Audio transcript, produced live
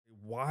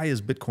why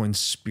is Bitcoin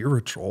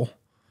spiritual?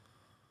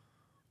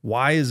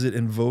 Why is it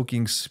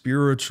invoking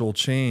spiritual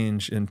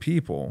change in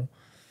people?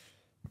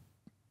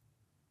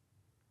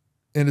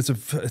 And it's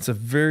a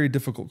very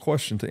difficult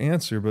question to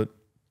answer, but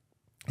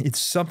it's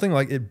something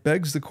like, it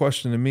begs the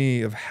question to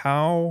me of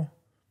how,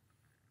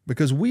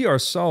 because we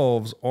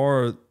ourselves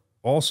are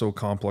also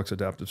complex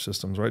adaptive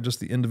systems, right? Just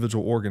the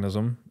individual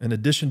organism, in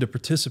addition to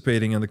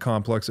participating in the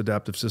complex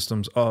adaptive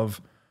systems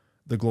of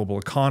the global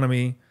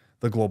economy,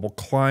 the global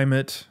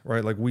climate,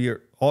 right? Like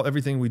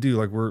everything we do,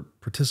 like we're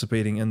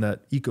participating in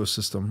that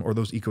ecosystem, or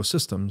those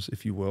ecosystems,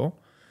 if you will.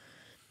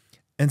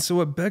 And so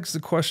it begs the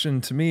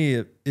question to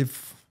me,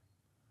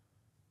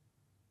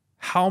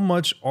 how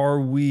much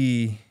are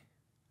we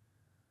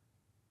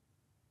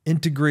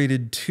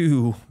integrated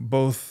to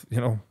both,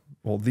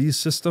 these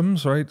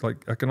systems, right?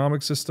 Like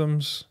economic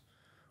systems,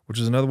 which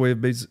is another way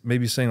of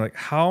maybe saying, like,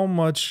 how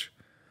much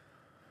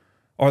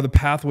are the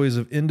pathways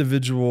of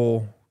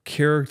individual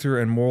character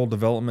and moral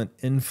development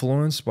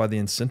influenced by the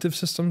incentive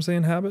systems they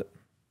inhabit?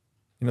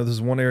 This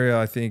is one area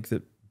I think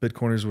that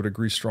Bitcoiners would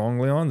agree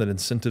strongly on, that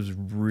incentives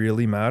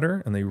really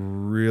matter, and they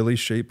really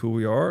shape who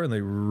we are, and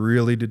they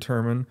really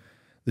determine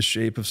the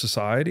shape of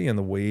society and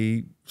the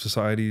way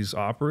societies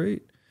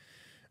operate.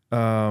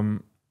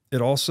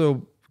 It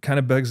also kind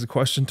of begs the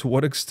question, to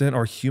what extent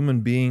are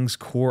human beings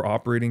core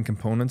operating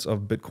components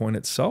of Bitcoin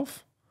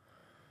itself?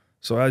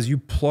 So as you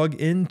plug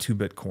into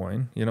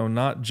Bitcoin,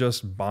 not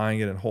just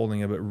buying it and holding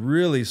it, but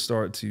really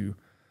start to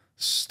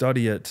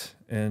study it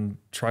and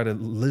try to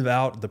live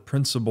out the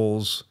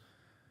principles.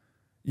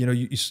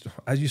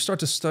 As you start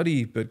to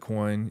study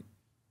Bitcoin,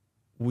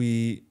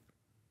 we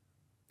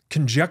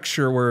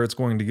conjecture where it's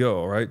going to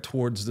go, right?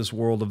 Towards this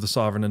world of the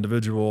sovereign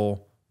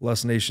individual,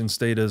 less nation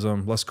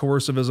statism, less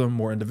coercivism,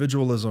 more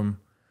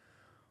individualism.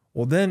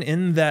 Well, then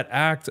in that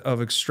act of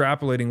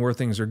extrapolating where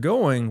things are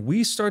going,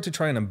 we start to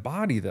try and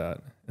embody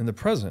that in the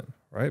present,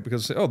 right?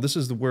 Because, oh, this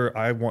is where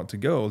I want to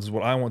go. This is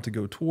what I want to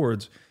go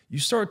towards. You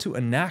start to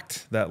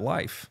enact that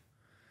life.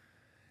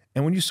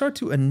 And when you start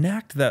to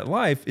enact that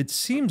life, it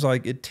seems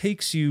like it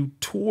takes you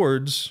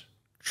towards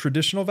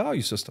traditional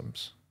value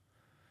systems.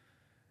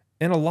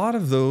 And a lot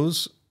of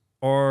those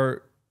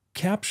are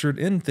captured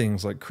in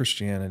things like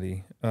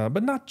Christianity,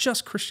 but not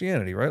just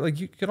Christianity, right? Like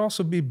you could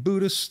also be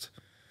Buddhist,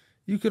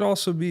 you could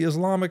also be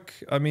Islamic.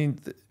 I mean,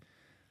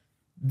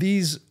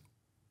 these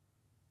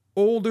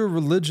older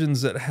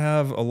religions that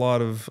have a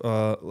lot of,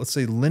 let's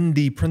say,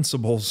 Lindy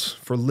principles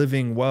for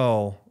living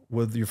well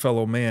with your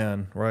fellow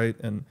man, right?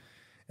 And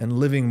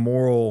living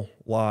moral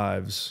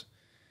lives.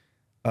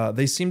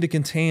 They seem to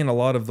contain a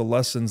lot of the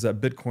lessons that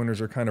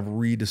Bitcoiners are kind of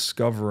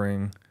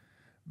rediscovering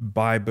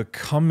by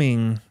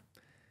becoming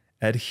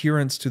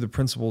adherents to the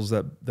principles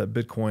that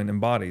Bitcoin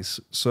embodies.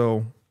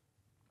 So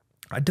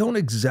I don't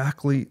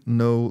exactly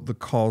know the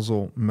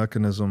causal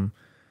mechanism,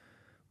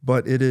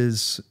 but it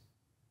is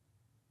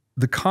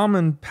the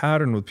common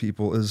pattern with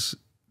people is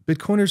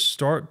Bitcoiners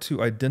start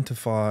to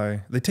identify,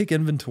 they take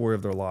inventory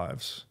of their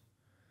lives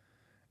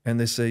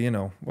and they say,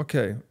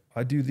 okay,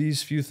 I do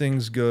these few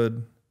things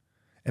good.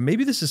 And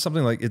maybe this is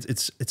something like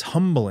it's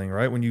humbling,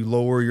 right? When you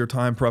lower your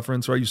time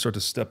preference, right? You start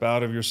to step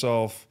out of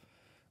yourself.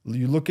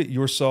 You look at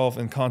yourself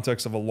in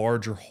context of a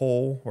larger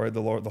whole, right?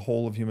 The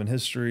whole of human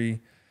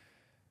history.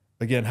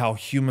 Again, how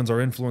humans are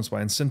influenced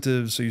by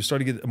incentives. So you start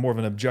to get more of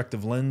an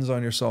objective lens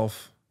on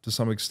yourself to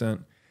some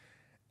extent.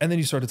 And then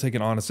you start to take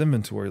an honest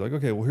inventory. Like,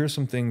 okay, well, here's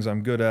some things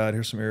I'm good at.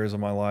 Here's some areas of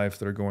my life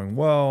that are going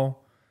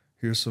well.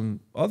 Here's some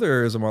other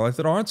areas of my life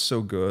that aren't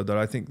so good, that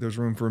I think there's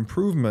room for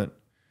improvement.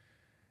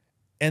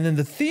 And then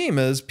the theme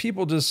is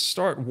people just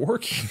start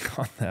working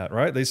on that,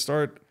 right? They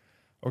start,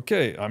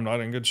 okay, I'm not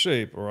in good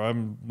shape, or I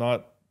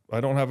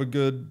don't have a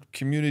good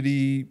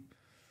community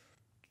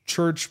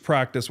church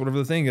practice, whatever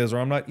the thing is, or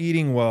I'm not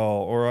eating well,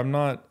 or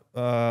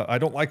I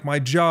don't like my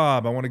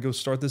job. I want to go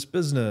start this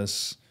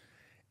business.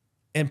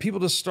 And people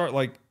just start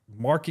like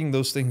marking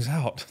those things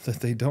out that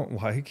they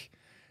don't like.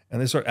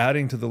 And they start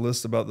adding to the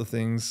list about the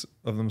things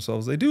of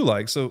themselves they do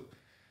like. So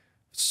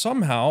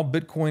somehow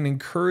Bitcoin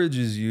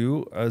encourages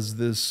you as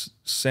this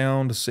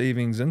sound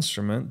savings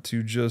instrument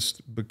to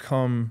just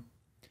become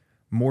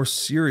more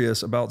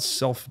serious about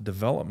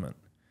self-development.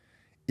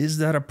 Is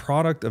that a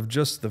product of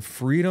just the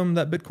freedom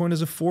that Bitcoin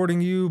is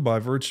affording you by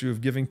virtue of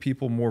giving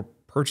people more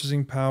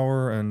purchasing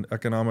power and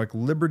economic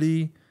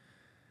liberty?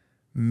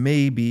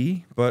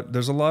 Maybe, but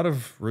there's a lot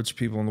of rich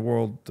people in the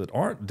world that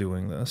aren't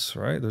doing this,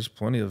 right? There's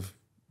plenty of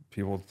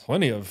people with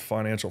plenty of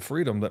financial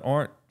freedom that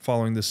aren't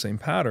following this same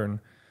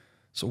pattern.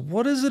 So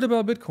what is it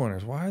about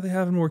Bitcoiners? Why are they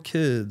having more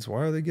kids?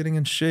 Why are they getting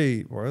in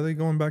shape? Why are they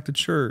going back to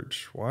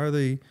church? Why are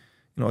they,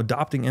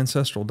 adopting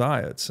ancestral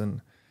diets?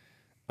 And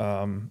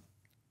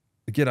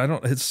again,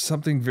 it's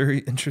something very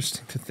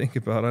interesting to think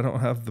about. I don't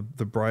have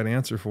the bright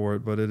answer for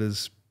it, but it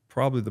is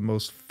probably the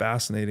most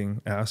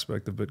fascinating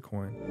aspect of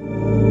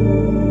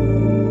Bitcoin.